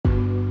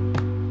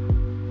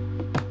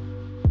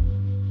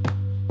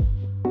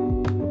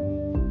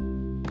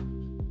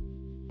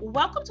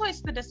Welcome to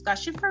It's the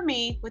Discussion for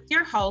Me with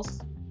your hosts,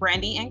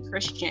 Brandi and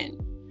Christian.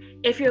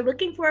 If you're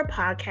looking for a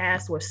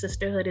podcast where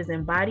sisterhood is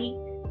embodied,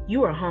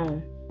 you are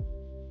home.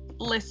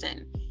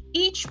 Listen,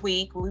 each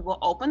week we will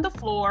open the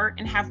floor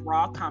and have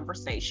raw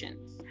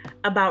conversations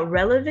about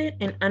relevant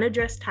and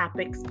unaddressed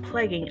topics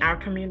plaguing our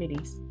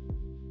communities.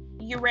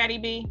 You ready,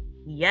 B?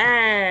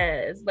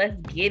 Yes, let's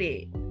get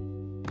it.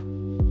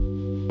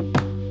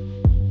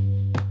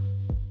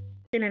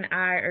 And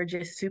I are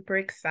just super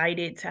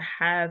excited to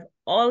have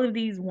all of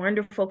these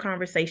wonderful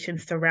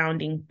conversations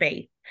surrounding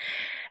faith.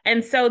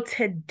 And so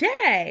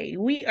today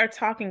we are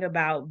talking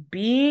about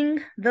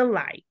being the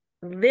light,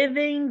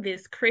 living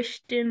this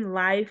Christian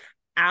life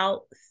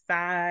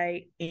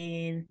outside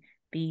in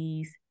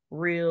these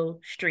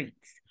real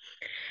streets.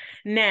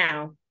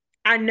 Now,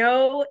 I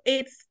know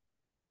it's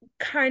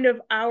kind of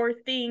our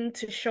thing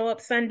to show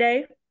up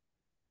Sunday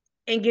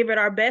and give it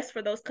our best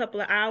for those couple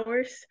of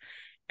hours.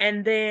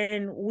 And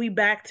then we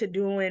back to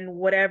doing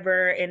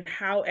whatever and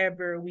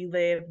however we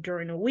live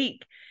during the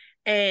week.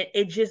 And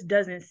it just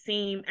doesn't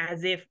seem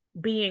as if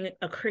being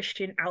a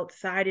Christian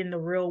outside in the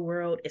real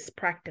world is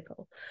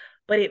practical.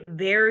 But it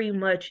very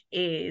much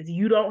is.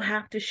 You don't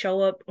have to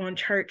show up on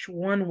church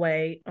one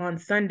way, on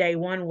Sunday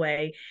one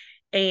way,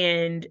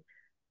 and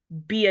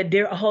be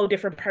a whole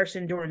different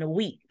person during the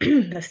week.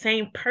 The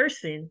same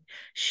person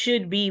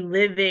should be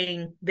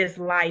living this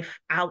life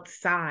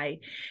outside.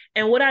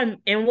 And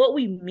what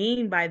we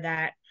mean by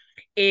that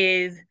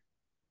is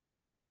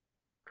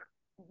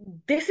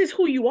this is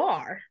who you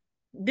are.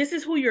 This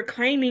is who you're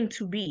claiming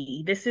to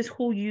be. This is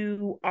who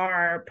you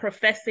are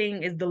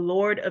professing is the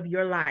Lord of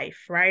your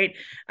life, right?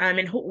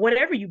 And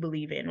whatever you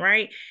believe in,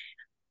 right?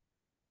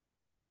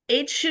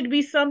 It should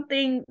be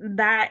something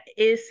that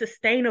is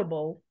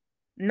sustainable,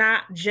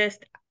 not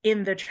just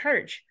in the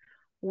church.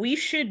 We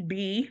should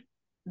be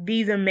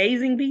these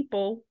amazing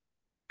people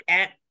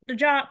at the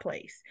job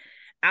place,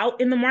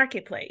 out in the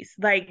marketplace.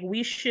 Like,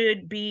 we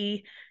should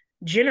be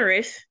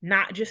generous,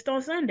 not just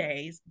on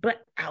Sundays, but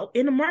out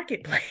in the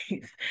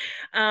marketplace.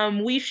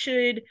 We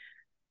should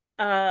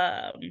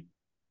have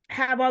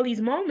all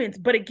these moments,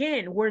 but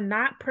again, we're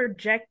not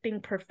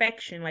projecting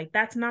perfection. Like,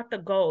 that's not the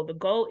goal. The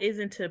goal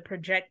isn't to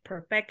project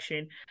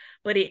perfection,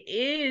 but it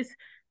is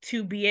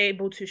to be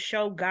able to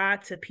show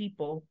God to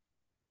people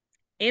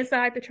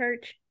inside the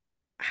church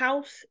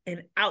house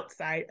and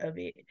outside of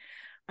it.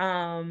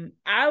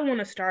 I want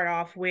to start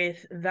off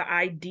with the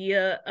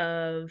idea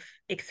of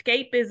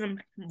escapism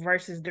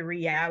versus the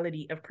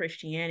reality of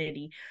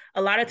Christianity.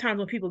 A lot of times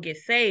when people get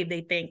saved,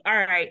 they think, all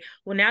right,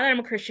 well, now that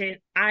I'm a Christian,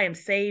 I am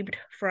saved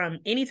from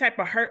any type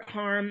of hurt,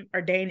 harm,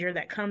 or danger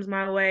that comes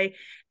my way.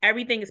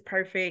 Everything is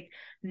perfect.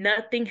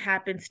 Nothing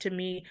happens to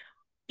me.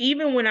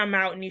 Even when I'm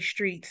out in these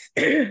streets,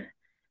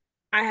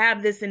 I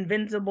have this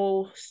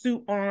invincible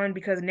suit on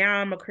because now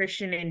I'm a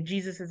Christian and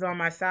Jesus is on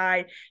my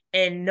side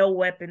and no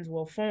weapons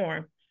will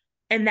form.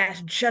 And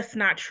that's just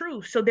not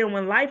true. So then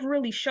when life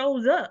really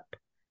shows up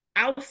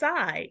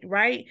outside,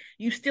 right,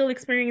 you still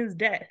experience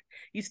death.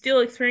 You still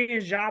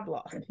experience job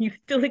loss. You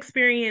still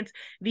experience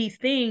these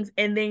things.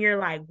 And then you're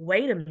like,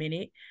 wait a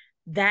minute,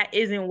 that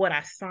isn't what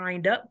I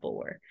signed up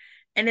for.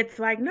 And it's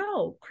like,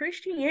 no,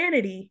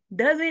 Christianity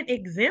doesn't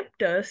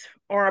exempt us,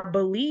 or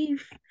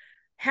belief,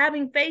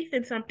 having faith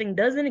in something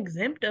doesn't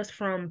exempt us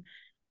from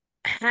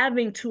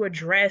having to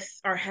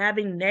address or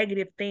having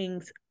negative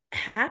things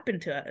happen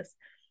to us.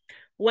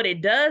 What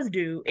it does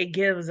do, it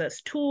gives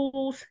us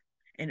tools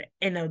and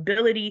an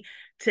ability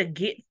to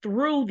get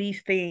through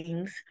these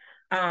things,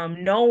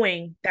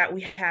 knowing that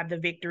we have the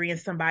victory and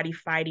somebody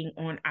fighting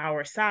on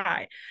our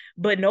side.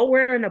 But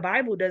nowhere in the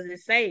Bible does it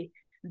say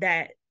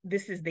that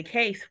this is the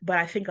case. But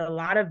I think a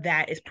lot of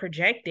that is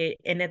projected.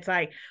 And it's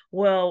like,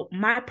 well,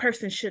 my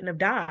person shouldn't have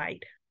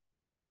died.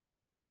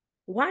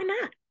 Why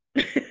not?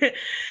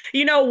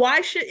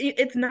 Why should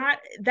it's not?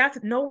 That's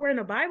nowhere in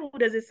the Bible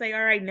does it say,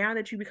 all right, now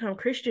that you become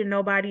Christian,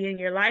 nobody in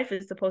your life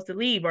is supposed to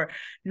leave, or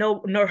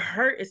no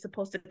hurt is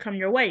supposed to come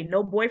your way.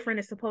 No boyfriend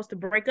is supposed to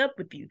break up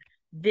with you.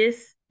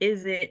 This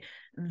isn't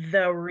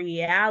the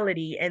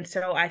reality. And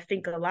so I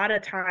think a lot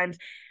of times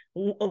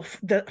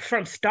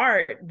from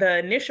start, the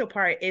initial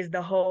part is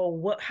the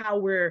whole how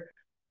we're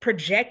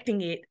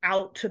projecting it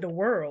out to the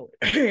world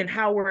and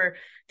how we're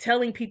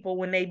telling people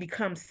when they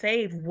become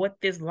saved what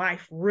this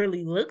life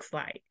really looks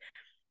like.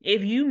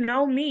 If you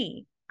know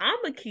me, I'm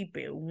gonna keep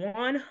it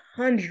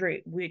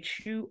 100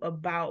 with you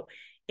about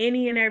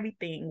any and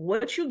everything.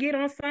 What you get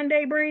on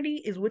Sunday, Brandi,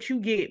 is what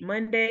you get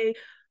Monday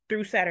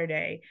through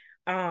Saturday.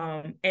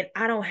 And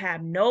I don't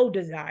have no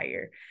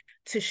desire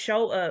to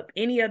show up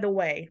any other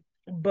way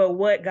but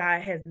what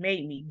God has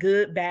made me,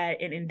 good, bad,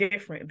 and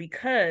indifferent,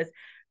 because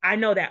I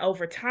know that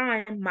over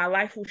time, my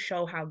life will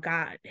show how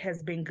God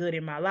has been good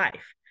in my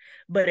life.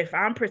 But if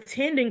I'm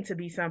pretending to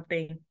be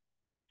something,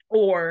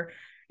 or,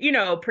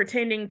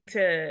 pretending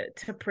to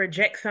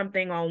project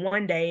something on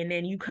one day, and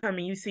then you come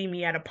and you see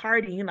me at a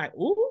party, and you're like,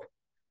 ooh,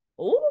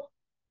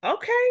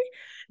 okay.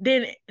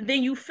 Then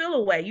you feel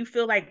a way. You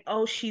feel like,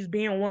 oh, she's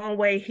being one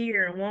way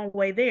here and one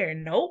way there.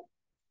 Nope.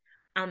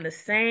 I'm the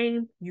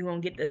same. You're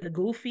gonna get the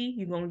goofy,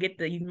 you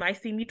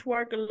might see me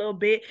twerk a little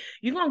bit.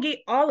 You're gonna get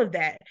all of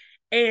that.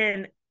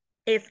 And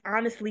it's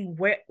honestly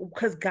where,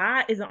 because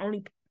God is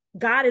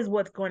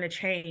what's going to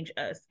change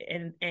us.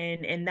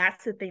 And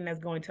that's the thing that's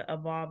going to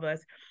evolve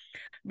us.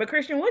 But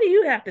Christian, what do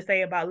you have to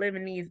say about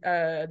living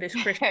this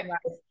Christian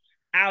life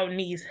out in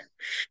these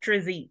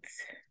streets?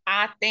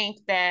 I think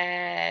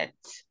that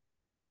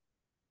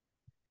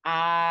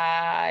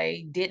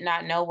I did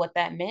not know what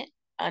that meant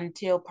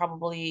until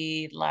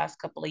probably the last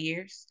couple of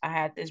years. I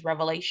had this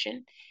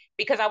revelation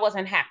because I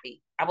wasn't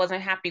happy. I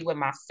wasn't happy with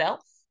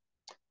myself.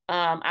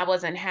 I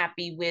wasn't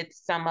happy with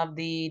some of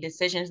the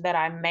decisions that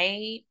I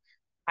made.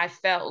 I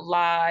felt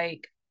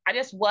like I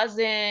just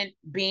wasn't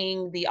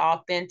being the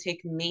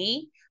authentic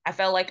me. I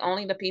felt like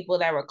only the people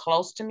that were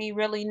close to me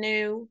really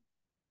knew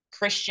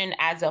Christian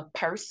as a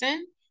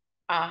person.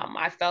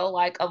 I felt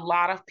like a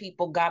lot of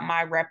people got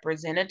my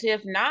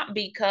representative, not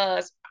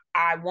because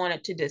I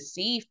wanted to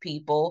deceive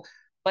people,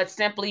 but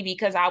simply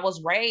because I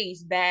was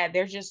raised that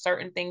there's just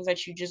certain things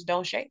that you just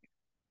don't share.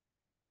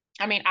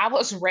 I mean, I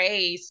was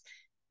raised,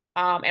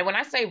 and when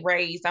I say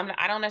raised,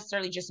 I don't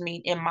necessarily just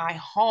mean in my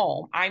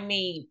home. I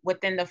mean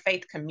within the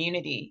faith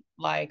community.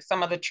 Like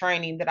some of the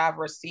training that I've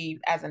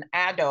received as an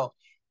adult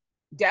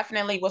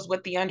definitely was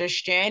with the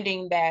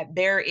understanding that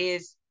there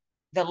is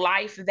the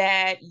life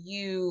that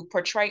you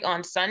portray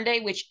on Sunday,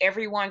 which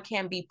everyone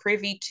can be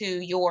privy to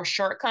your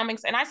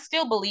shortcomings. And I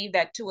still believe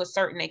that to a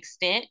certain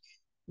extent,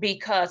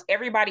 because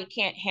everybody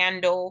can't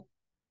handle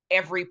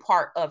every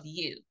part of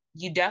you.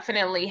 You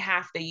definitely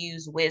have to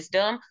use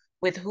wisdom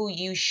with who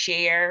you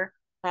share,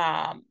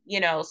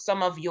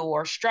 some of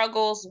your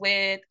struggles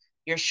with,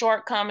 your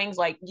shortcomings.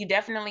 Like you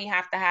definitely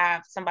have to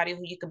have somebody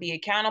who you could be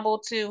accountable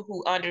to,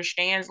 who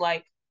understands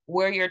like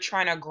where you're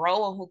trying to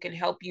grow and who can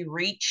help you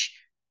reach,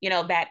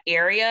 that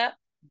area.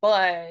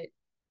 But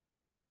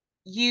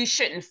you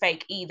shouldn't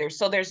fake either.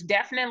 So there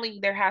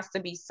has to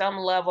be some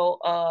level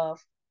of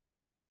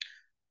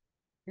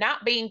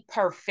not being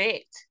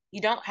perfect.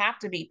 You don't have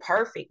to be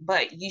perfect,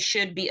 but you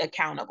should be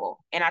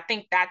accountable. And I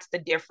think that's the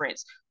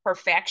difference.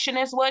 Perfection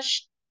is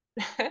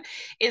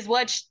is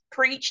what's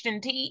preached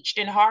and teached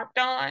and harped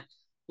on.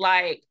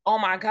 Like, oh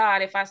my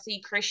God, if I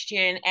see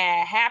Christian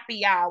at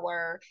happy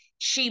hour,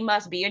 she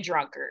must be a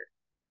drunkard.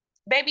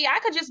 Baby, I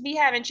could just be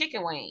having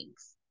chicken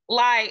wings.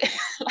 Like,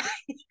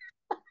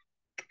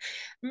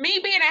 me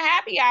being a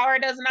happy hour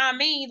does not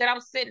mean that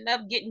I'm sitting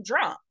up getting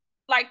drunk.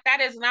 Like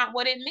that is not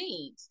what it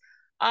means.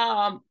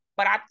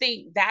 But I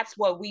think that's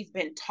what we've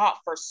been taught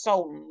for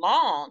so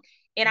long.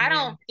 And I Yeah.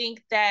 don't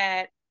think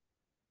that,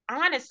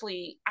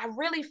 honestly, I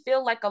really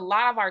feel like a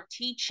lot of our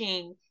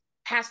teaching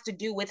has to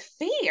do with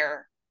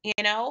fear.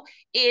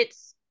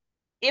 It's,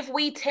 if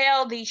we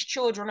tell these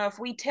children or if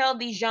we tell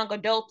these young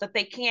adults that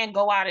they can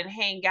go out and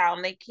hang out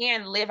and they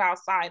can live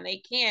outside and they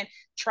can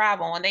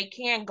travel and they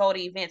can go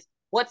to events,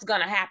 what's going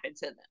to happen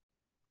to them?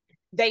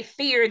 They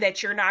fear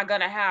that you're not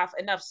going to have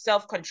enough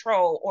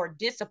self-control or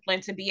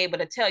discipline to be able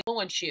to tell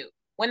you.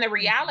 When the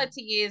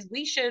reality is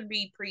we should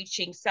be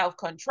preaching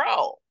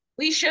self-control.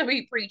 We should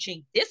be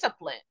preaching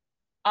discipline.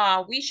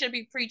 We should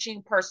be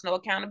preaching personal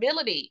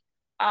accountability.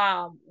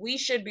 We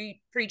should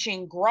be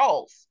preaching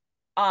growth,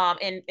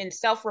 and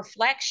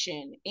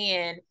self-reflection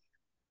and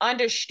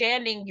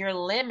understanding your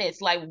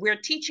limits. Like we're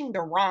teaching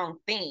the wrong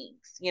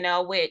things,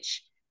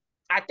 which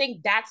I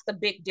think that's the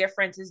big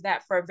difference, is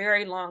that for a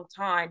very long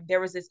time, there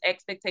was this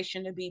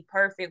expectation to be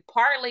perfect.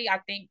 Partly, I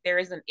think there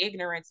is an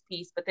ignorance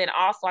piece, but then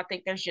also I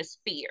think there's just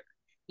fear,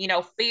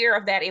 fear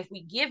of that if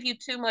we give you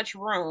too much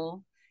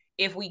room,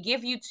 if we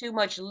give you too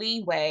much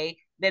leeway,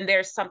 then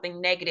there's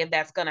something negative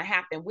that's going to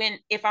happen. When,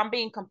 if I'm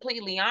being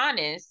completely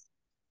honest,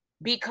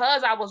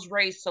 because I was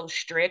raised so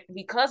strict,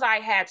 because I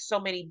had so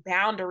many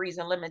boundaries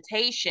and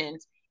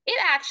limitations, it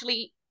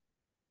actually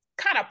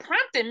kind of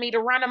prompted me to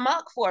run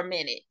amok for a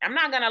minute. I'm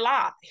not going to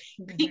lie,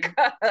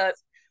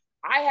 because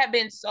I have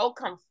been so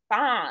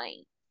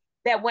confined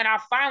that when I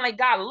finally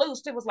got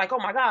loose, it was like, oh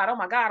my God, oh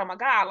my God, oh my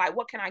God. Like,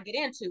 what can I get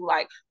into?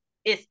 Like,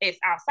 it's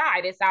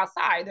outside. It's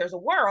outside. There's a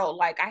world.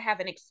 Like, I have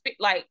an experience.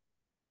 Like,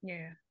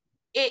 yeah,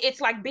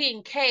 it's like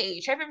being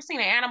caged. Have you ever seen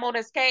an animal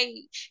that's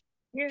caged?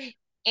 yeah.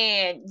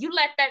 And you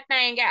let that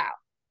thing out,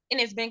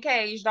 and it's been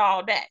caged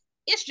all day.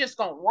 It's just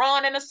gonna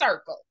run in a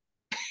circle.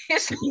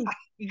 It's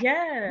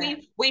Yeah.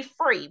 we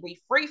free,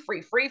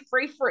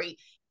 free.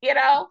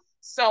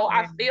 So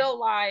I Yeah. feel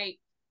like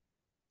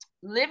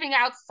living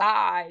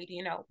outside,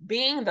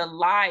 being the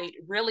light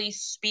really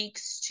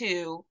speaks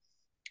to,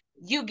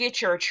 you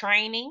get your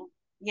training,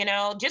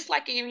 just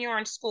like if you're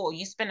in school,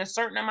 you spend a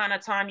certain amount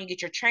of time, you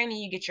get your training,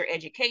 you get your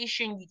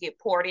education, you get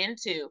poured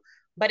into.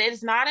 But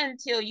it's not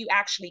until you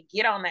actually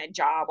get on that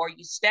job or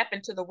you step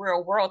into the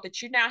real world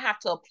that you now have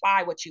to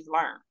apply what you've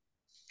learned.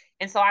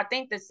 And so I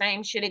think the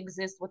same should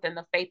exist within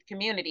the faith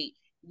community.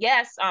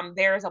 Yes,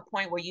 there is a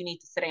point where you need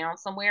to sit down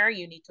somewhere,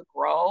 you need to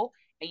grow,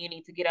 and you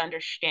need to get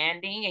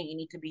understanding, and you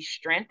need to be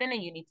strengthened,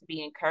 and you need to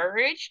be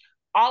encouraged.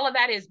 All of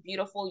that is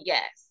beautiful,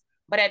 yes.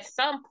 But at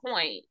some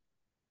point,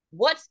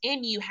 what's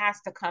in you has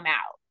to come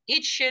out.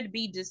 It should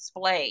be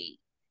displayed.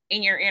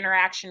 in your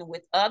interaction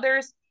with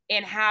others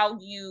and how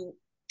you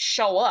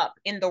show up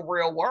in the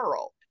real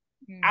world,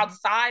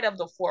 outside of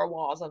the four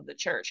walls of the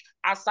church,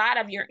 outside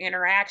of your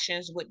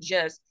interactions with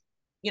just,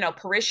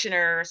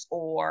 parishioners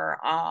or,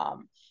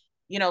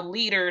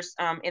 leaders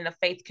in the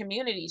faith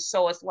community.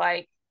 So it's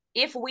like,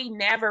 if we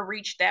never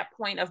reach that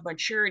point of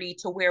maturity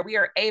to where we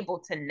are able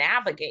to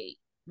navigate,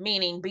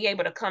 meaning be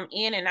able to come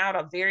in and out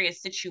of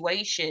various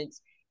situations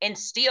and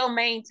still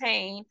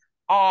maintain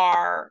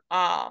our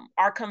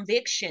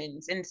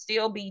convictions and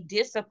still be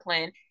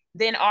disciplined,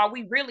 then are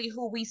we really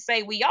who we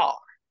say we are?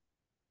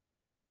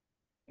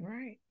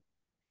 Right.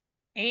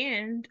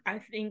 And I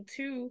think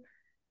too,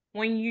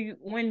 when you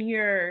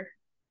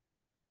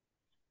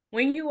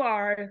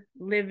are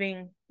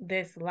living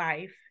this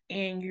life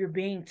and you're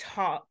being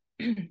taught,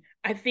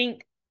 I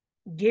think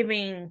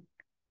giving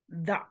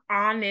the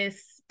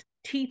honest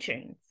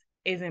teachings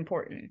is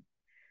important.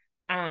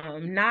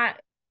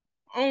 Not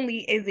only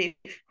is it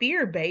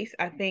fear-based,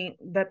 I think,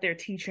 that they're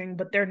teaching,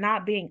 but they're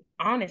not being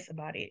honest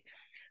about it.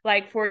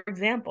 Like, for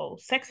example,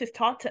 sex is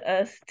taught to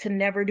us to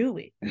never do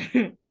it.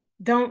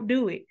 Don't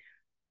do it.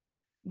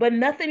 But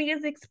nothing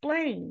is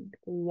explained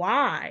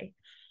why.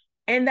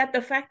 And that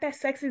the fact that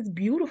sex is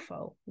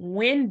beautiful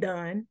when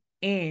done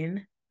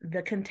in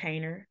the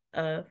container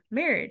of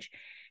marriage.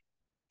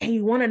 And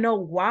you want to know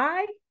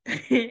why?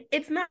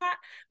 It's not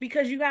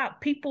because you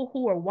got people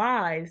who are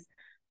wise,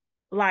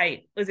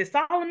 like, is it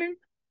Solomon,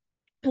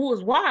 who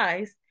was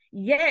wise,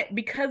 yet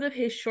because of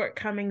his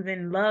shortcomings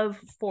and love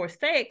for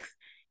sex,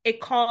 it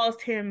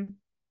caused him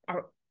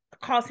to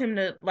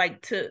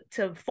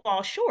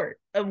fall short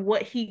of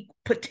what he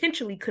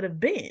potentially could have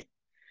been.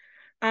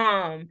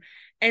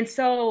 And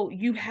so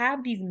you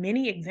have these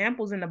many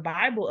examples in the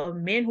Bible of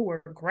men who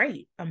are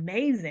great,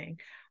 amazing,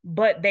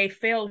 but they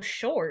fell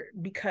short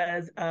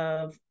because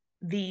of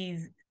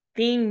these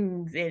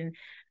things and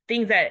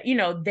things that,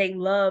 they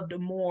loved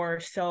more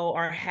so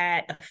or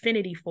had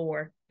affinity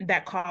for,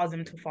 that caused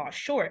them to fall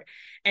short.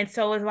 And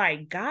so it's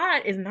like,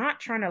 God is not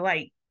trying to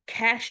like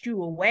cast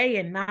you away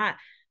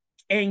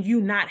and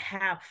you not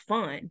have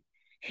fun.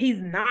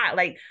 He's not,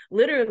 like,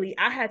 literally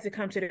I had to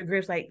come to the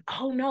grips like,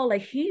 oh no,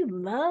 like he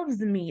loves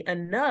me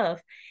enough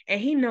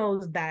and he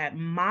knows that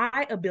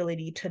my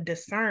ability to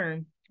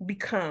discern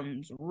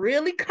becomes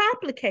really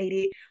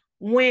complicated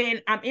when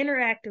I'm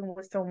interacting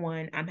with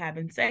someone I'm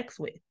having sex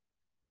with,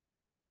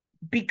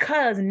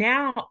 because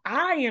now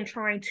I am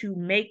trying to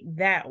make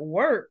that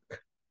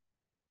work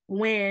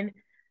when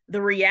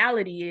the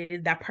reality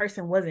is that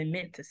person wasn't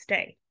meant to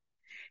stay.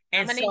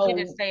 And I'm gonna need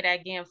you to say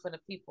that again for the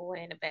people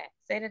in the back.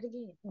 Say that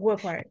again.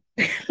 What part?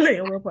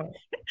 What part?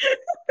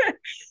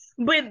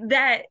 But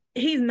that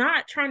he's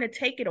not trying to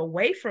take it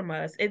away from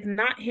us. It's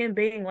not him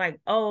being like,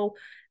 oh,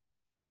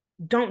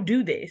 don't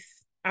do this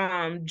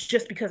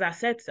just because I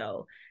said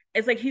so.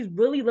 It's like he's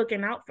really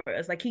looking out for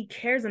us. Like he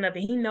cares enough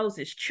and he knows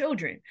his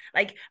children.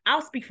 Like,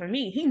 I'll speak for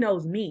me. He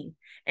knows me.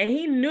 And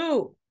he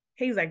knew.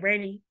 He's like,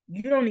 Brandi,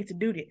 you don't need to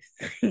do this.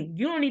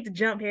 You don't need to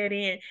jump head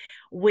in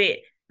with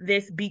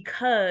this,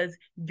 because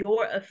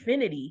your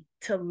affinity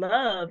to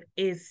love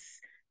is,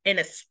 and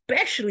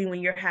especially when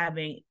you're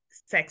having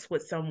sex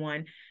with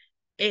someone,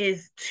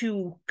 is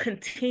to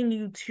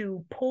continue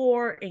to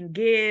pour and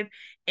give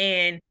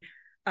and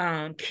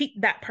keep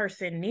that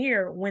person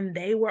near when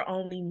they were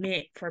only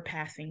meant for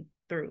passing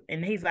through.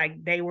 And he's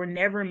like, they were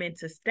never meant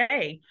to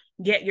stay,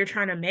 yet you're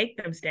trying to make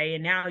them stay,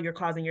 and now you're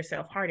causing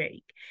yourself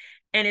heartache.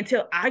 And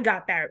until I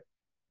got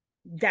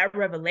that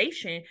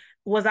revelation,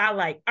 was I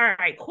like, all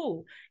right,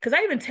 cool. Because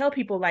I even tell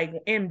people, like,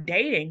 in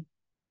dating,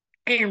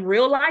 in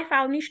real life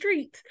out in these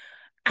streets,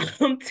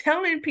 I'm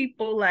telling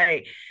people,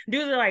 like,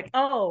 dudes are like,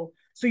 oh,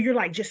 so you're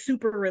like just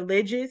super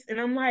religious?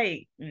 And I'm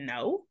like,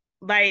 no.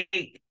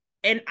 Like,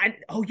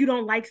 oh, you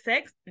don't like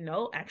sex?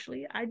 No,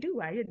 actually, I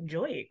do. I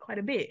enjoy it quite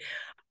a bit.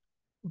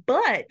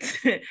 But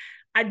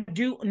I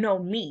do know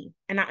me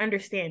and I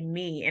understand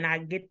me, and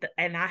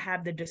and I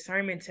have the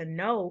discernment to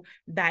know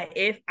that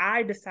if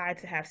I decide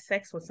to have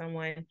sex with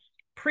someone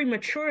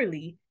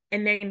prematurely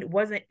and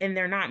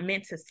they're not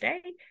meant to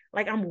stay,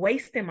 like, I'm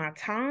wasting my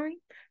time,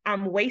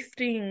 I'm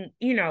wasting,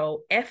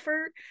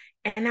 effort,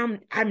 and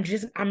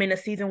I'm in a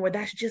season where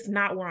that's just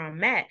not where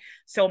I'm at.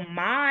 So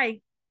my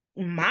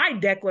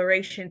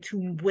declaration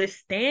to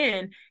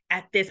withstand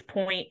at this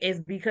point is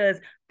because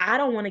I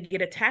don't want to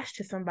get attached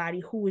to somebody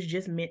who was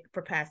just meant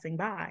for passing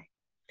by.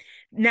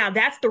 Now,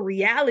 that's the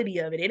reality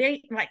of it. It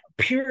ain't like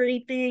a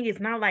purity thing. It's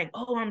not like,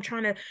 oh, I'm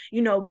trying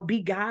to,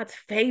 be God's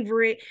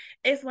favorite.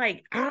 It's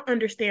like, I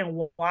understand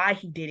why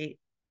he did it.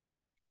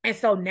 And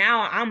so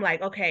now I'm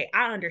like, okay,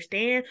 I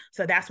understand.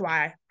 So that's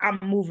why I'm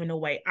moving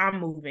away. I'm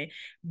moving,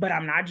 but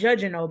I'm not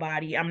judging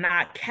nobody. I'm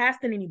not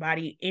casting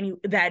anybody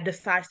that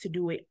decides to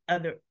do it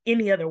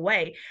any other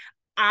way.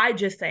 I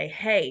just say,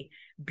 hey,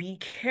 be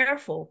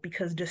careful,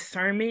 because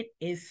discernment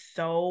is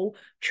so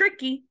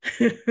tricky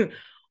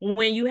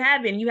When you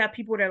have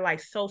people that are like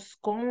so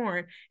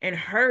scorned and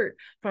hurt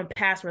from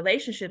past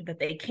relationships that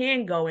they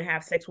can go and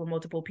have sex with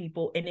multiple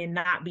people and it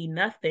not be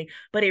nothing,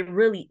 but it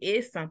really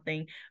is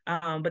something.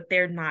 But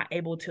they're not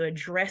able to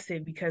address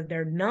it because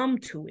they're numb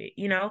to it,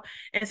 you know?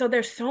 And so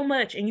there's so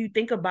much, and you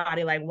think about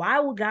it, like,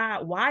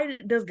 why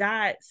does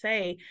God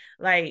say,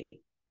 like,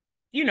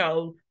 you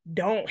know,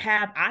 don't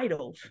have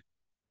idols?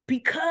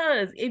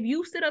 Because if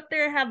you sit up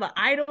there and have an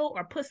idol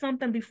or put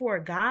something before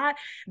God,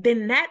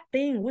 then that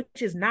thing,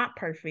 which is not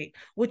perfect,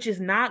 which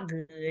is not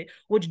good,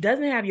 which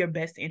doesn't have your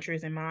best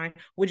interest in mind,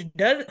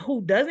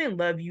 who doesn't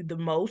love you the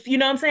most, you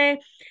know what I'm saying?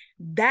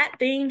 That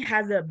thing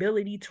has the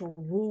ability to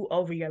rule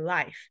over your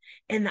life.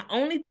 And the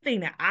only thing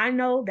that I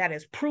know that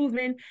is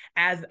proven,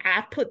 as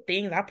I put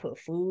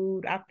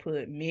food, I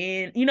put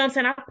men, you know what I'm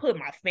saying? I put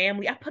my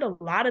family, I put a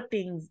lot of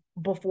things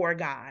before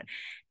God,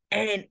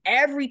 and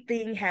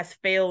everything has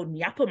failed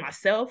me. I put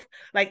myself,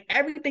 like,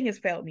 everything has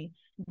failed me.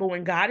 But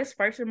when God is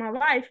first in my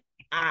life,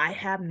 I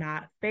have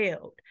not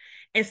failed.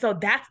 And so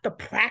that's the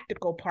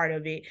practical part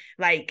of it.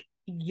 Like,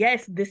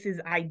 yes, this is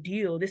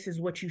ideal. This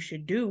is what you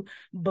should do,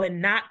 but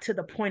not to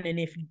the point. And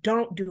if you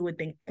don't do it,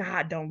 then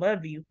God don't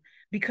love you,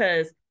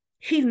 because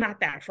he's not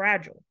that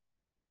fragile.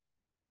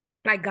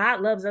 Like,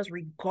 God loves us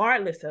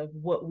regardless of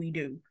what we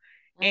do.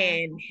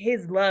 And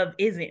his love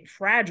isn't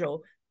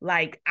fragile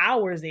like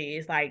ours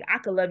is. Like, I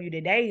could love you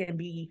today and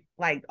be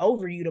like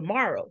over you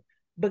tomorrow.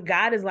 But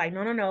God is like,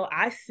 no, no, no.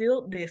 I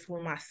sealed this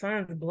with my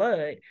son's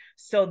blood.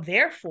 So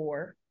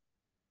therefore,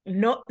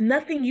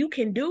 nothing you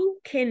can do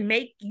can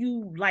make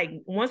you, like,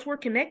 once we're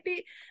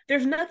connected,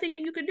 there's nothing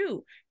you can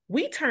do.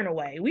 We turn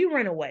away, we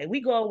run away,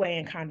 we go away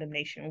in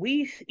condemnation,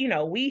 we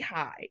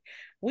hide,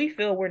 we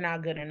feel we're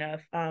not good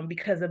enough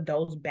because of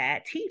those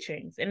bad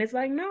teachings. And it's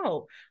like,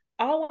 no,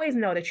 always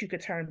know that you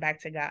could turn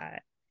back to God,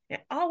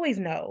 and always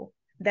know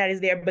that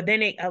is there. But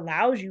then it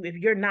allows you, if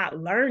you're not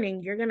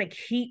learning, you're going to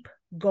keep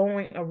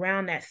going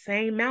around that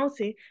same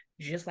mountain,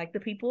 just like the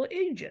people of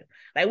Egypt.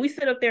 Like, we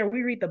sit up there and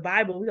we read the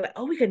Bible, we're like,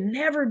 oh, we could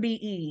never be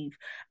Eve.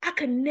 I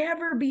could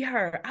never be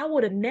her. I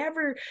would have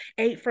never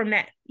ate from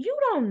that. You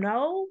don't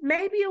know.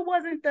 Maybe it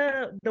wasn't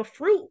the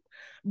fruit,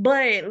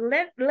 but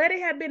let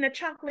it have been a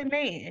chocolate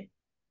man.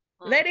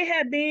 Let it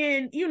have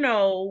been,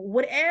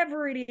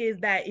 whatever it is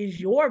that is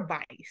your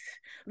vice.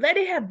 Let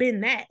it have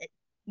been that.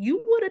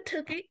 You would have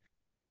took it.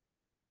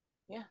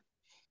 Yeah.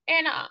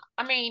 And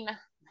I mean,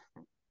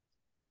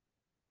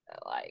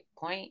 like,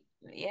 point,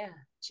 yeah,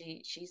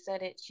 she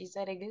said it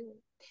good.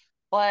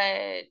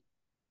 But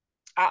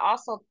I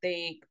also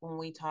think when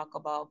we talk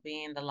about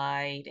being the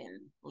light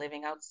and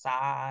living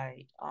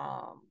outside,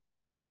 let's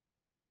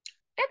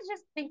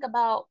just think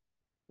about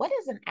what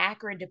is an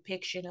accurate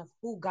depiction of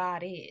who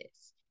God is.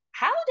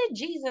 How did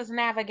Jesus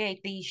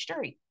navigate these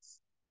streets?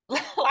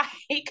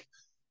 Like,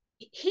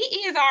 he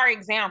is our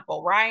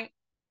example, right?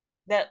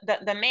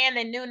 The man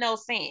that knew no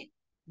sin.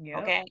 Yep.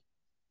 Okay.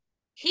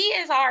 He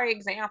is our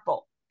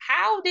example.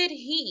 How did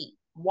he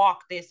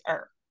walk this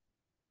earth?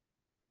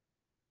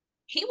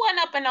 He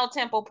wasn't up in no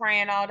temple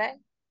praying all day.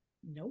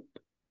 Nope.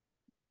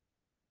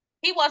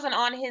 He wasn't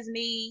on his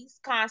knees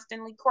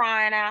constantly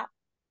crying out.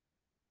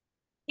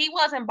 He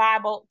wasn't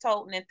Bible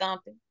toting and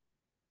thumping.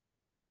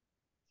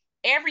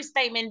 Every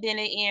statement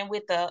didn't end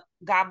with the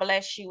God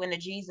bless you and the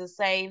Jesus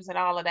saves and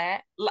all of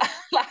that.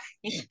 Like,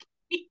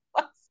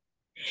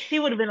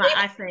 he would have been like,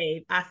 I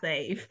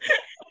save.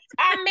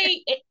 I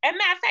mean, as a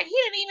matter of fact, he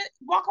didn't even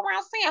walk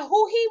around saying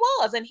who he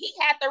was, and he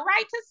had the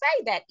right to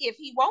say that if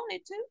he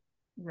wanted to.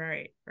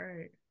 Right.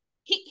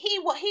 He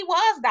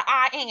was the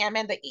I am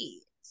and the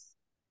is.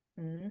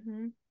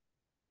 Mm-hmm.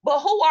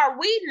 But who are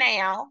we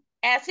now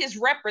as his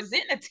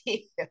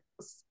representatives?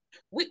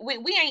 We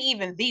ain't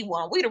even the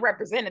one. We the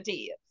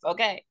representatives,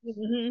 okay?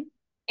 Mm-hmm.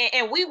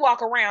 And we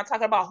walk around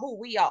talking about who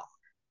we are.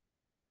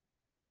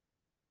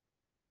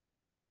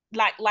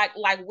 Like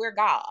we're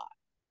God.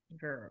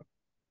 Girl.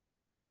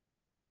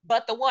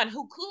 But the one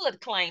who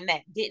could claim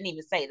that didn't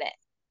even say that.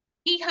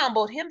 He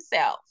humbled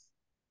himself.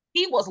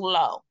 He was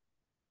low.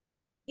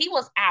 He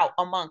was out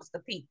amongst the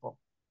people.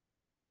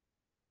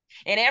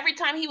 And every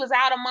time he was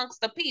out amongst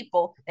the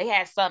people, they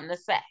had something to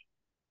say.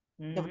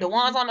 Mm-hmm. The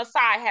ones on the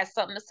side had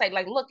something to say,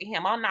 like, look at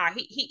him. Oh, no,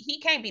 he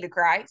can't be the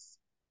Christ.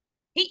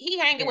 He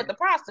hanging with the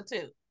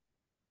prostitute.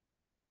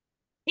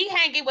 He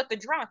hanging with the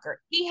drunkard.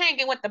 He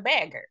hanging with the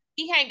beggar.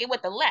 He hanging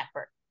with the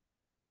leper.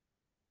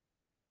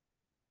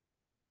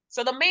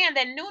 So the man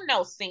that knew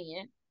no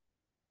sin,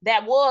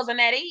 that was and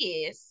that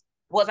is,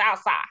 was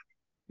outside.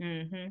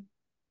 Mm-hmm.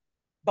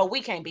 But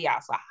we can't be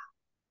outside.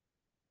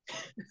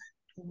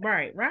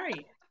 Right.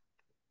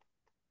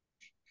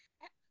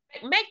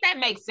 Make that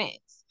make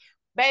sense.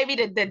 Baby,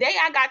 the day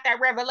I got that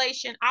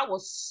revelation, I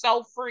was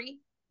so free.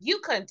 You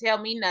couldn't tell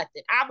me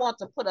nothing. I want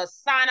to put a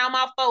sign on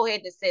my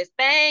forehead that says,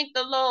 thank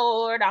the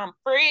Lord, I'm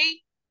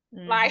free.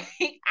 Mm-hmm. Like,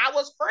 I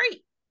was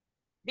free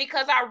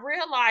because I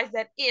realized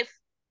that if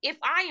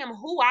I am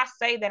who I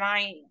say that I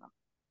am,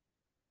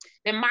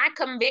 then my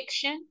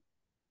conviction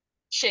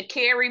should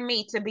carry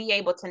me to be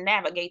able to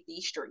navigate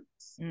these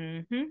streets.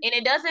 Mm-hmm. And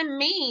it doesn't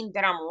mean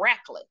that I'm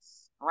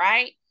reckless,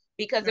 right?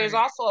 because there's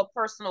also a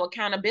personal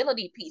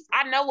accountability piece.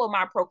 I know what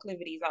my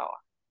proclivities are.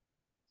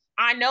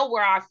 I know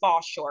where I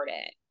fall short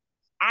at.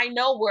 I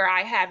know where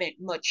I haven't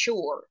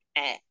matured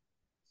at.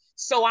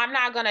 So I'm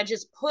not going to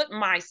just put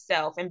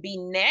myself and be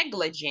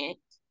negligent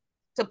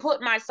to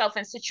put myself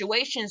in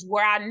situations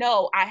where I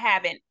know I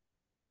haven't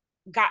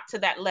got to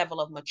that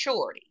level of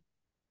maturity.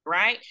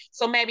 Right.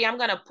 So maybe I'm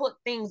going to put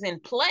things in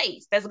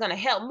place that's going to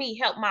help me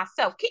help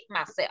myself keep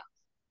myself.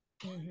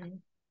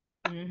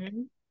 Mm-hmm.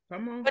 Mm-hmm.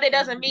 Come on. But it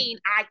doesn't mean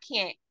I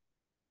can't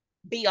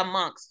be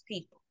amongst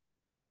people,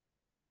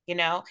 you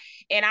know?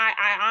 And I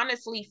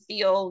honestly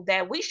feel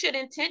that we should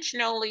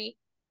intentionally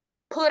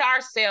put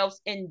ourselves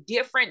in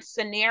different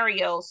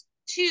scenarios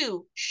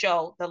to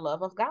show the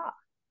love of God.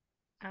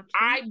 Absolutely.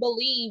 I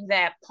believe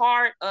that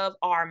part of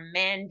our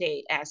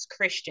mandate as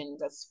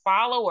Christians, as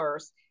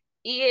followers,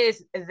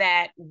 is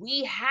that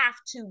we have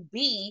to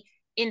be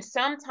in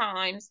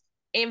sometimes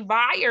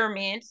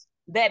environments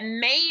that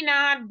may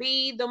not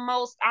be the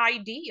most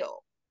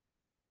ideal,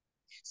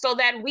 so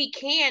that we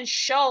can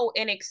show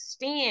and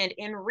extend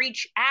and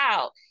reach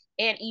out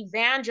and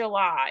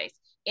evangelize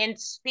and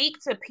speak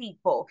to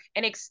people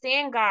and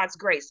extend God's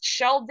grace,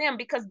 show them,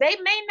 because they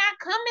may not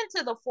come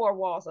into the four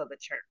walls of the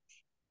church.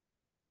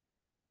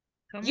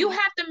 You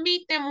have to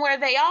meet them where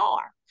they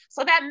are.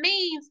 So that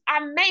means I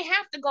may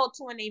have to go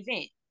to an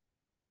event.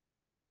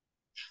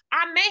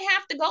 I may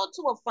have to go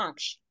to a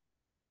function.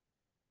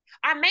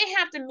 I may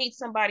have to meet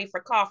somebody for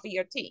coffee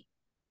or tea.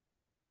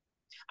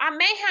 I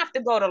may have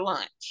to go to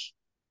lunch.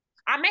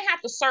 I may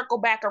have to circle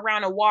back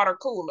around a water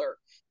cooler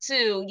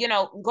to,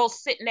 go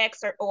sit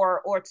next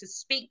or to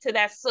speak to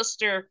that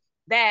sister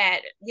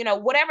that,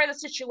 whatever the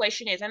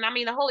situation is. And I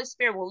mean, the Holy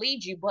Spirit will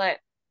lead you, but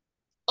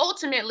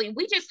ultimately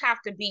we just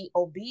have to be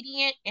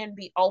obedient and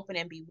be open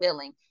and be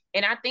willing.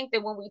 And I think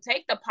that when we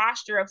take the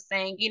posture of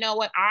saying, you know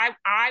what,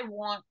 I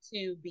want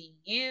to be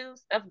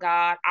used of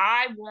God,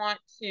 I want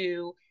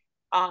to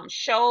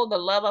show the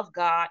love of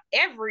God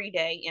every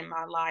day in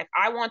my life.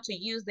 I want to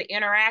use the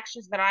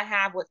interactions that I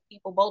have with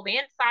people, both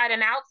inside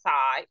and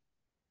outside,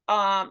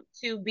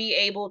 to be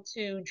able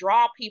to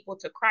draw people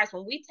to Christ.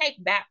 When we take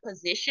that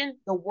position,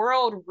 the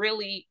world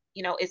really,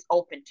 is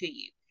open to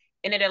you.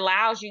 And it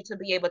allows you to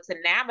be able to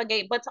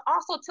navigate, but to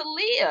also to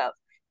live.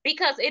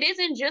 Because it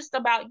isn't just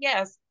about,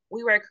 yes,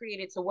 we were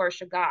created to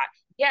worship God.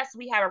 Yes,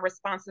 we have a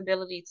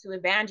responsibility to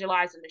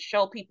evangelize and to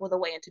show people the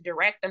way and to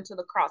direct them to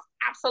the cross.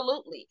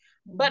 Absolutely.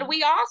 But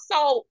we also,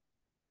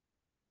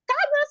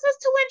 God wants us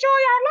to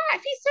enjoy our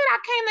life. He said, I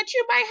came that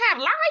you may have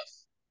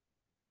life.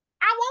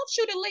 I want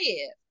you to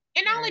live.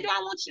 And not only do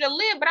I want you to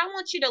live, but I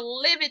want you to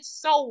live it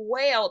so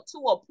well to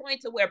a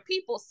point to where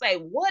people say,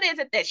 what is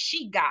it that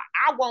she got?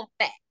 I want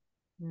that.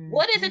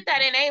 What is it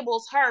that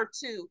enables her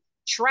to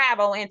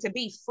travel and to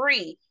be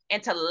free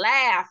and to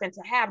laugh and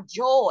to have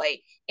joy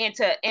and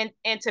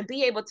to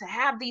be able to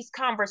have these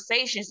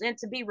conversations and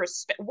to be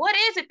respect? What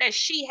is it that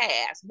she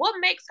has? What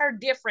makes her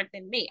different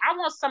than me? I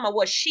want some of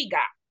what she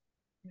got.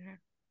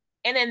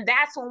 And then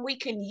that's when we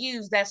can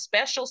use that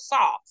special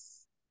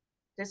sauce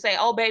to say,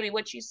 oh, baby,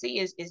 what you see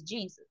is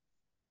Jesus.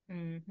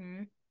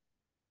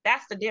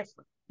 That's the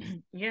difference.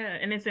 Yeah.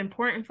 And it's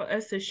important for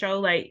us to show,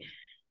 like,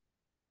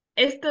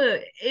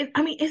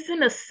 it's in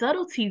the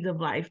subtleties of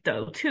life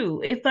though,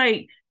 too. It's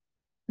like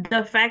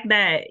the fact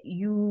that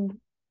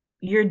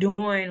you're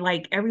doing,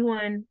 like,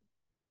 everyone,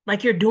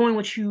 like, you're doing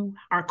what you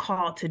are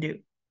called to do,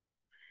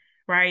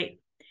 right?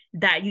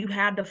 That you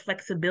have the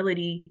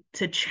flexibility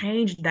to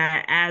change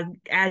that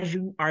as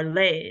you are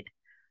led.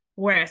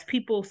 Whereas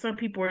some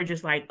people are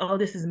just like, oh,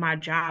 this is my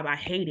job, I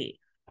hate it.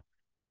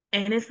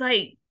 And it's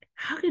like,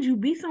 how could you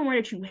be somewhere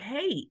that you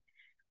hate?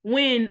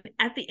 When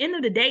at the end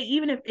of the day,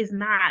 even if it's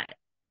not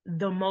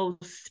the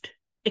most,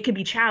 it could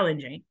be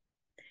challenging.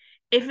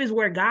 If it's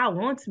where God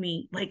wants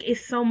me, like,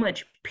 it's so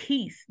much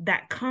peace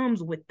that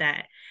comes with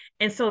that.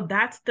 And so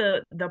that's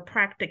the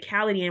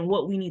practicality and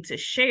what we need to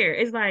share.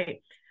 It's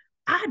like,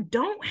 I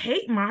don't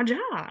hate my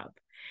job.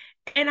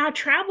 And I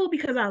travel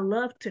because I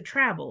love to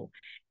travel.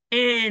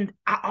 And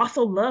I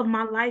also love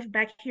my life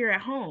back here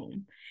at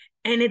home.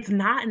 And it's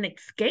not an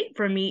escape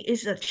for me.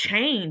 It's a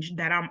change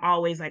that I'm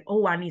always like,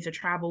 oh, I need to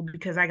travel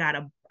because I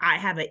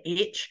have an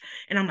itch.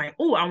 And I'm like,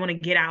 oh, I want to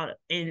get out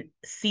and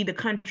see the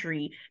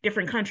country,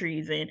 different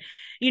countries, and,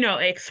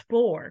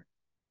 explore.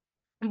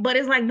 But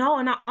it's like, no,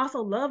 and I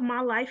also love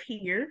my life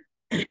here.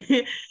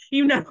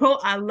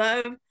 I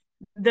love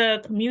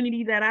the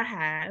community that I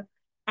have.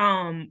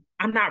 I'm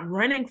not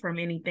running from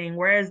anything.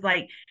 Whereas,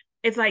 like,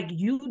 it's like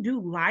you do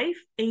life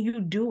and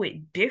you do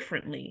it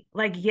differently.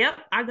 Like,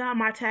 yep, I got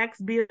my tax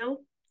bill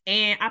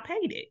and I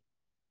paid it.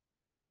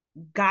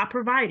 God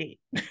provided.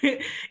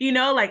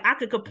 Like, I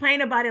could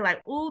complain about it,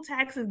 like, oh,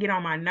 taxes get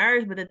on my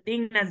nerves. But the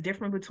thing that's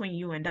different between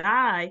you and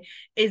I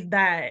is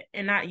that,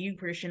 and not you,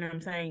 Christian,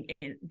 I'm saying,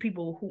 and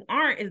people who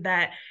aren't, is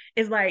that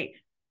it's like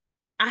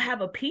I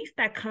have a peace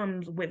that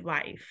comes with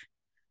life.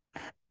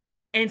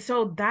 And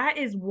so that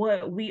is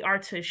what we are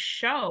to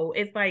show.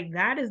 It's like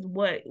that is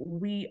what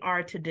we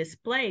are to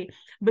display.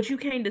 But you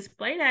can't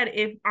display that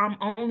if I'm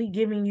only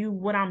giving you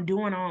what I'm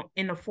doing on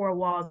in the four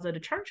walls of the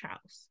church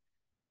house.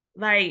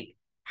 Like,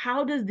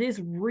 how does this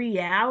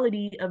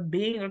reality of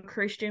being a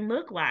Christian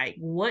look like?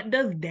 What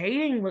does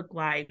dating look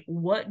like?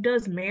 What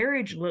does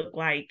marriage look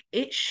like?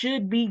 It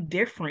should be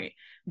different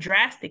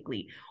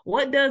drastically.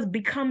 What does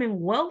becoming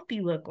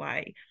wealthy look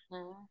like?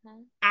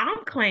 Mm-hmm.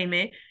 I'm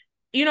claiming,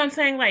 you know what I'm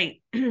saying?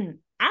 Like,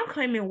 I'm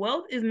claiming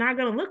wealth is not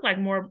going to look like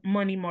more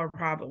money, more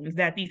problems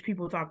that these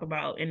people talk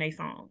about in their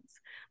songs.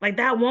 Like,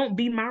 that won't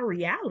be my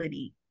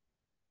reality.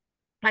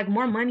 Like,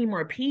 more money,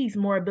 more peace,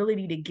 more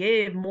ability to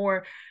give,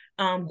 more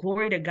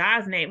glory to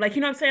God's name. Like,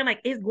 you know what I'm saying?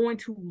 Like, it's going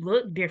to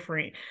look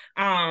different.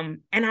 And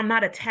I'm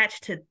not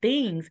attached to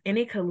things, and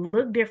it could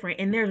look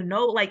different. And there's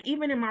no, like,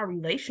 even in my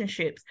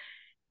relationships,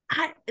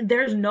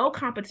 there's no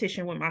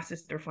competition with my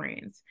sister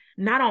friends,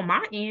 not on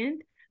my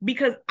end,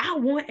 because I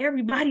want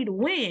everybody to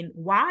win.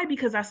 Why?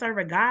 Because I serve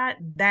a God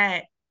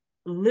that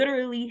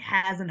literally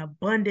has an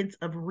abundance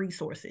of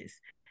resources.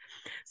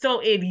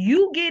 So if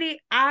you get it,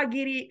 I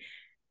get it,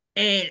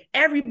 and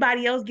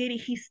everybody else get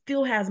it, he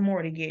still has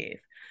more to give.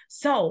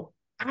 So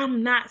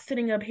I'm not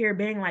sitting up here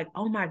being like,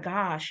 oh my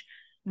gosh,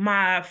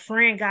 my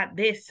friend got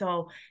this,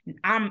 so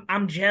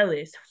I'm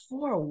jealous.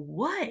 For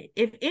what?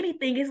 If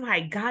anything, it's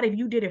like, God, if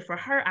you did it for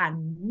her, I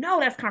know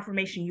that's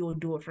confirmation you will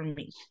do it for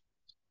me.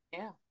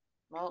 Yeah.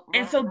 Well,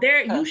 And well, so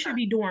there you should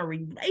be doing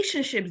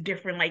relationships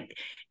different. Like,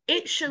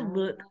 it should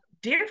look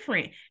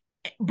different.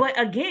 But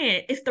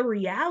again, it's the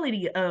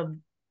reality of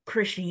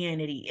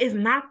Christianity. It's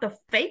not the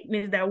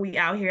fakeness that we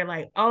out here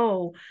like,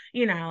 oh,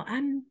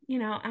 I'm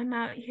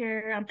out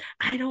here.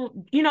 I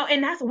don't,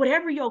 and that's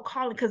whatever you'll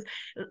call it. Because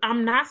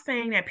I'm not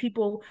saying that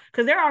people,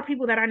 because there are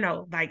people that I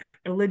know like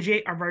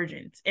legit are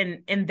virgins,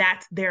 and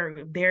that's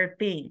their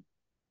thing,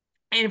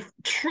 and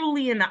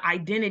truly in the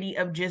identity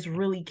of just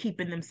really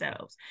keeping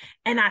themselves.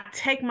 And I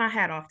take my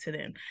hat off to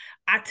them.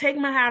 I take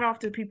my hat off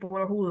to people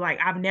who like,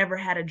 I've never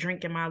had a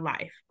drink in my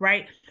life,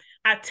 right?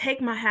 I take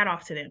my hat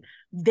off to them.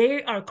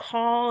 They are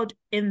called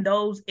in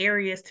those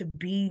areas to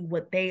be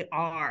what they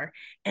are,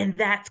 and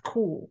that's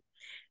cool.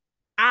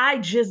 I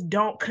just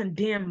don't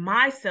condemn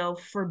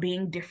myself for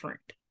being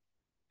different.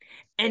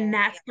 And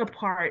that's the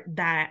part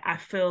that I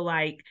feel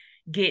like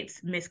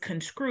gets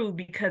misconstrued,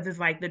 because it's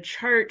like the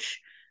church,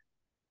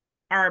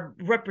 our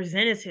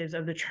representatives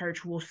of the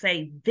church will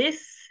say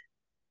these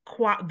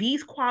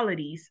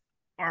qualities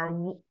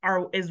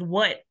are is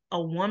what a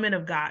woman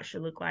of God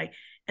should look like,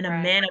 and a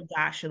man of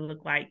God should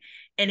look like.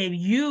 And if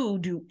you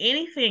do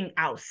anything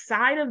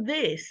outside of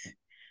this,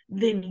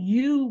 then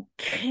you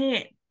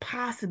can't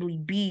possibly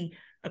be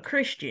a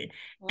Christian.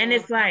 And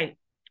it's like,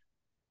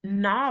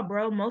 nah,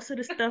 bro, most of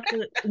the stuff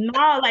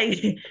nah, like,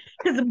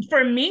 because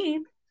for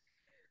me,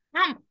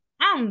 I'm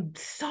I'm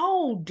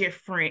so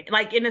different,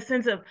 like in the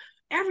sense of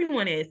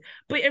everyone is,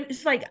 but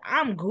it's like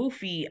I'm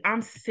goofy,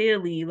 I'm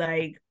silly,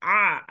 like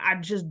I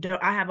just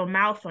don't, I have a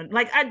mouth on,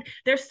 like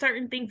there's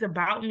certain things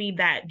about me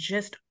that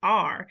just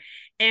are.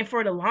 And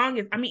for the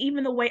longest, I mean,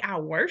 even the way I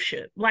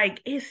worship,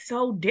 like it's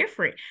so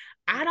different.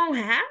 I don't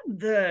have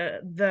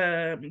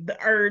the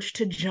urge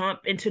to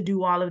jump and to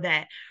do all of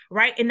that,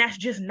 right? And that's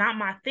just not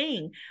my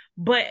thing.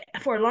 But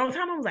for a long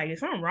time, I was like, is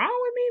something wrong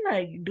with me?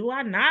 Like, do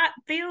I not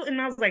feel? And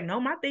I was like, no,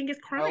 my thing is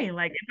crying. Nope.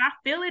 Like, if I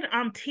feel it,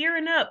 I'm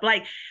tearing up.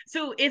 Like,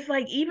 so it's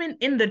like, even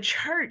in the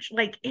church,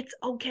 like, it's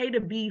okay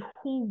to be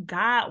who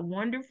God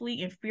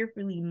wonderfully and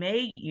fearfully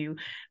made you,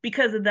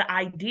 because of the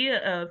idea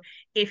of,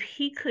 if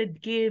he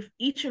could give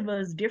each of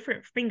us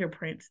different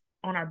fingerprints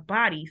on our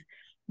bodies,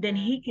 then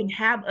he can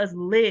have us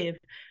live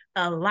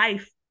a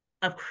life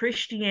of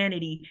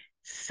Christianity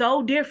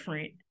so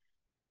different,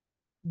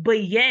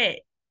 but yet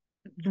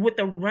with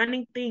the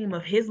running theme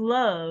of his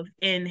love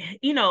and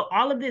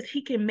all of this,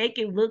 he can make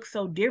it look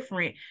so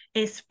different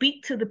and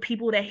speak to the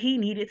people that he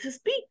needed to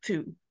speak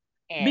to,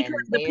 because And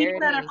the there people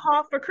it that are is.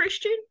 called for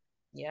Christian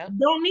Yep.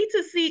 don't need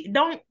to see,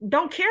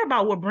 don't care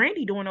about what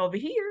Brandi doing over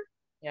here.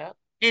 Yep.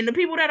 And the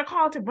people that are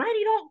called to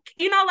Brandi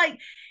don't, like,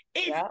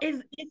 Yep.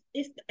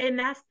 it's and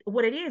that's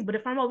what it is. But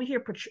if I'm over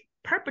here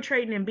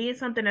perpetrating and being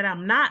something that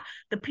I'm not,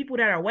 the people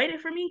that are waiting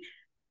for me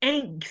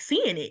ain't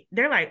seeing it.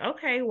 They're like,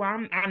 okay,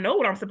 well, I know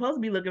what I'm supposed to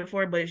be looking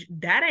for, but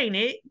that ain't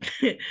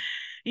it.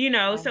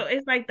 So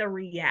it's like the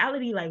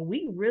reality, like,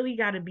 we really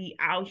got to be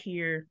out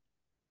here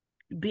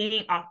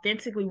being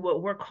authentically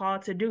what we're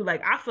called to do.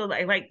 Like, I feel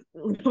like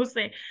was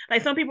saying,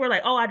 like, some people are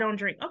like, oh, I don't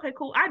drink. Okay,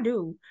 cool, I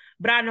do,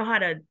 but I know how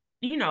to,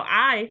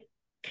 I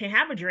can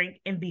have a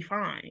drink and be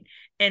fine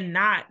and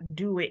not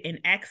do it in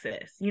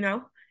excess, in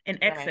Right.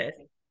 excess.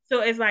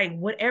 So it's like,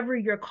 whatever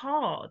you're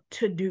called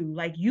to do,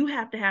 like, you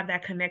have to have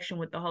that connection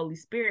with the Holy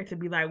Spirit to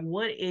be like,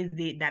 what is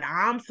it that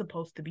I'm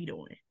supposed to be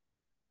doing?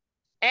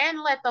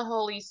 And let the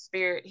Holy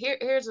Spirit,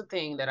 here's the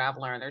thing that I've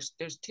learned.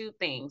 There's two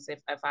things. If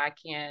I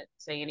can't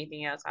say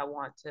anything else, I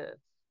want to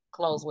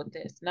close with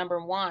this.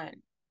 Number one,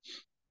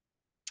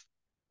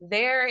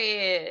 there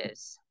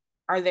is,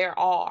 or there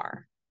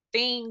are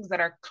things that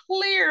are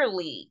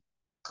clearly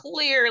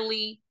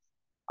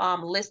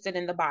listed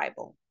in the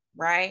Bible,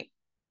 right?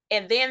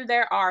 And then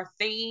there are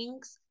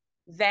things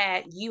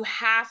that you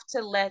have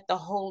to let the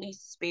Holy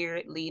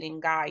Spirit lead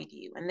and guide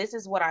you. And this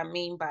is what I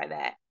mean by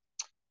that.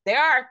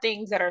 There are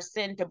things that are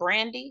sent to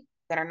Brandi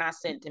that are not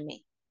sent to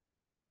me.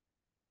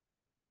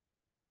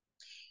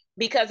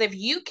 Because if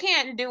you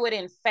can't do it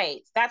in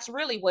faith, that's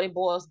really what it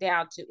boils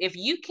down to. If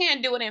you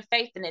can't do it in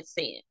faith, then it's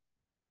sin.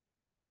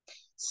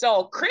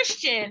 So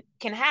Christian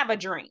can have a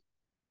dream.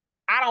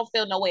 I don't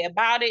feel no way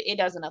about it. It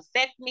doesn't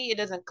affect me. It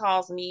doesn't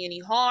cause me any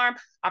harm.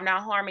 I'm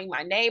not harming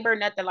my neighbor,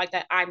 nothing like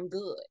that. I'm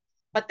good.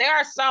 But there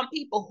are some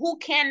people who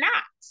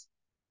cannot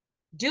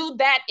do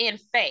that in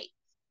faith.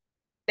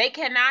 They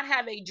cannot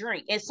have a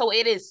dream. And so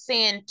it is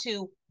sin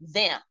to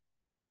them.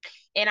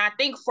 And I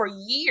think for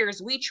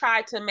years, we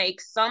tried to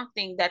make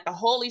something that the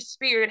Holy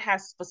Spirit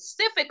has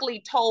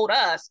specifically told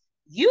us,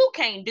 you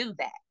can't do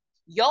that.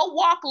 Your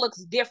walk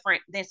looks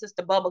different than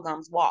Sister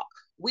Bubblegum's walk.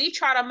 We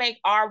try to make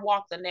our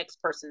walk the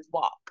next person's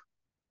walk.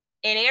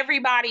 And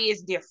everybody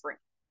is different.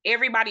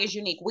 Everybody is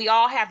unique. We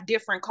all have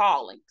different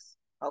callings.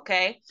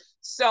 Okay.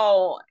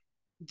 So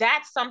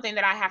that's something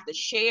that I have to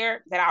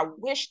share, that I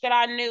wish that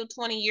I knew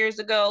 20 years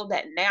ago,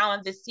 that now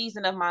in this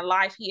season of my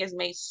life, he has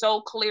made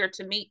so clear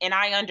to me and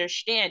I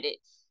understand it.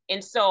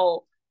 And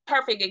so,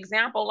 perfect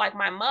example, like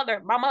my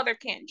mother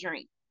can't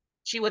drink.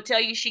 She will tell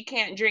you she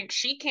can't drink.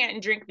 She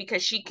can't drink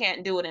because she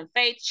can't do it in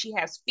faith. She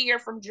has fear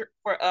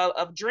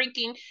of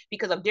drinking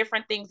because of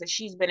different things that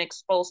she's been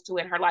exposed to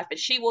in her life. And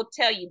she will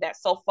tell you that.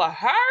 So for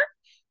her,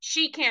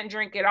 she can't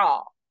drink at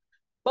all.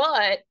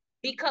 But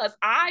because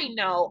I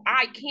know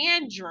I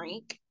can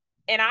drink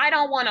and I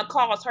don't want to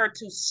cause her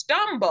to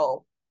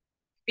stumble,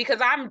 because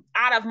I'm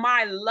out of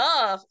my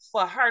love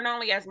for her, not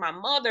only as my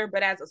mother,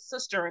 but as a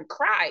sister in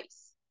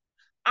Christ,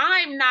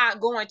 I'm not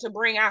going to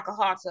bring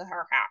alcohol to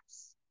her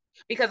house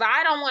because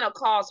I don't want to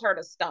cause her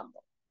to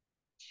stumble.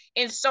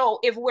 And so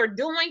if we're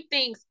doing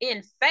things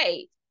in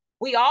faith,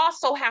 we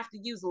also have to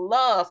use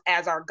love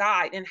as our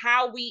guide in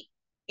how we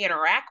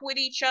interact with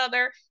each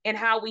other and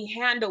how we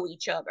handle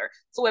each other.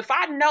 So if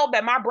I know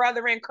that my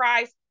brother in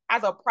Christ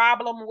has a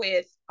problem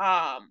with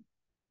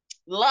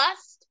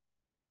lust,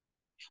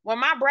 when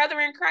my brother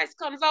in Christ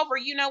comes over,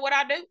 you know what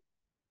I do?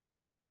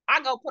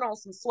 I go put on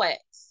some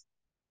sweats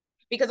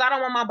because I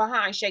don't want my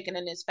behind shaking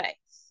in his face.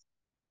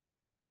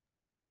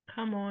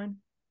 Come on.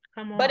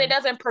 But it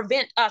doesn't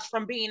prevent us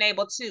from being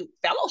able to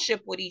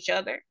fellowship with each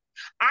other.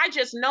 I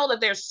just know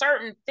that there's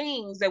certain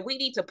things that we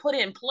need to put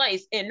in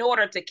place in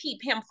order to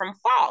keep him from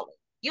falling.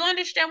 You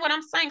understand what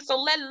I'm saying? So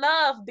let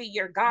love be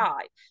your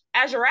guide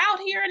as you're out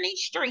here in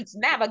these streets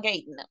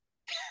navigating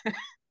them.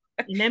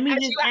 Let me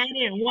just add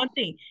in one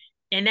thing.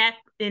 And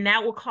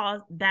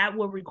that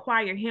will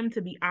require him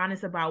to be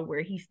honest about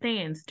where he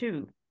stands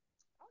too.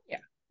 Yeah,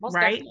 most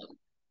right? Definitely.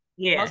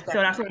 Yeah. Most definitely.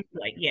 So that's what I'm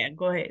like. Yeah,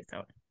 go ahead.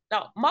 So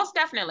no, most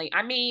definitely.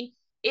 I mean,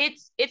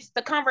 it's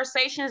the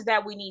conversations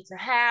that we need to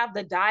have.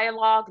 The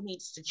dialogue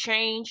needs to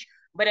change.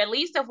 But at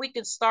least if we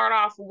can start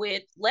off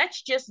with,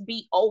 let's just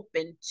be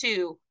open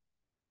to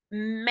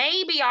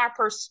maybe our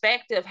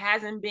perspective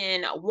hasn't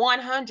been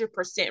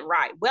 100%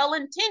 right.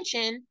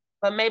 Well-intentioned,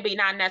 but maybe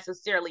not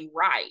necessarily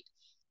right.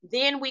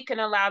 Then we can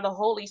allow the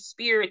Holy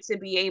Spirit to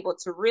be able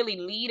to really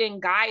lead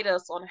and guide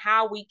us on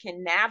how we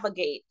can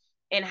navigate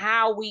and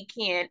how we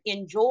can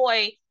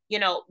enjoy,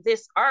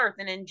 this earth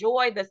and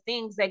enjoy the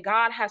things that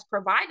God has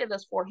provided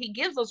us for. He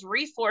gives us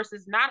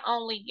resources, not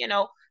only,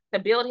 to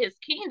build his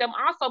kingdom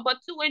also, but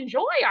to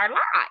enjoy our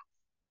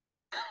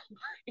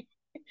lives.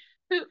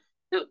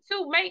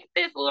 to make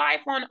this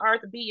life on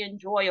earth be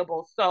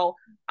enjoyable. So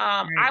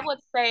right. I would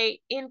say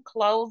in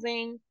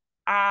closing,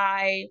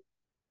 I'm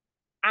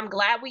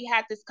glad we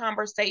had this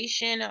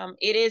conversation.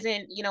 It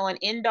isn't, an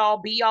end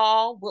all be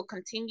all. We'll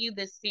continue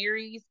this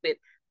series with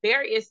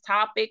various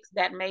topics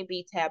that may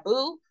be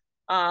taboo,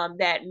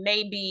 that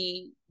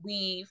maybe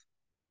we've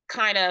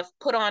kind of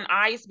put on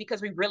ice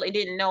because we really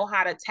didn't know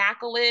how to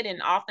tackle it.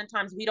 And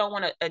oftentimes we don't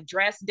want to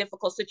address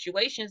difficult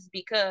situations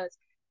because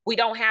we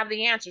don't have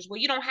the answers. Well,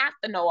 you don't have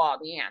to know all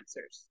the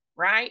answers,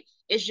 right?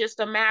 It's just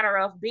a matter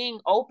of being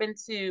open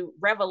to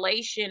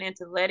revelation and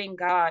to letting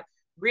God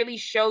really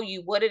show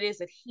you what it is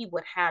that he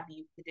would have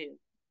you to do.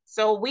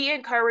 So we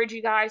encourage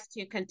you guys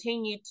to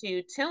continue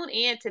to tune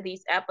in to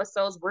these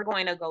episodes. We're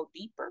going to go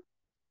deeper.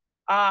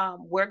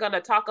 We're going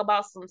to talk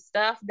about some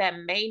stuff that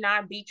may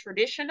not be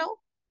traditional,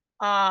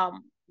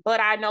 but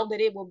I know that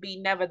it will be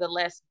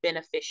nevertheless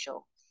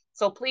beneficial.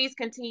 So please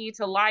continue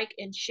to like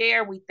and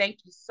share. We thank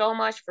you so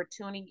much for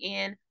tuning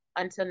in.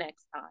 Until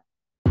next time.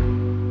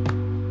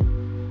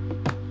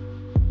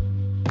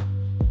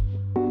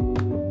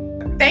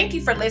 Thank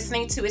you for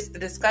listening to It's the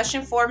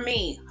Discussion for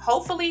Me.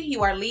 Hopefully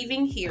you are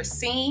leaving here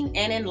seen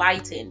and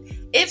enlightened.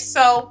 If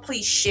so,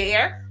 please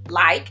share,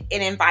 like,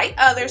 and invite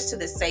others to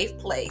the safe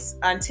place.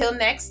 Until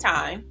next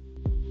time.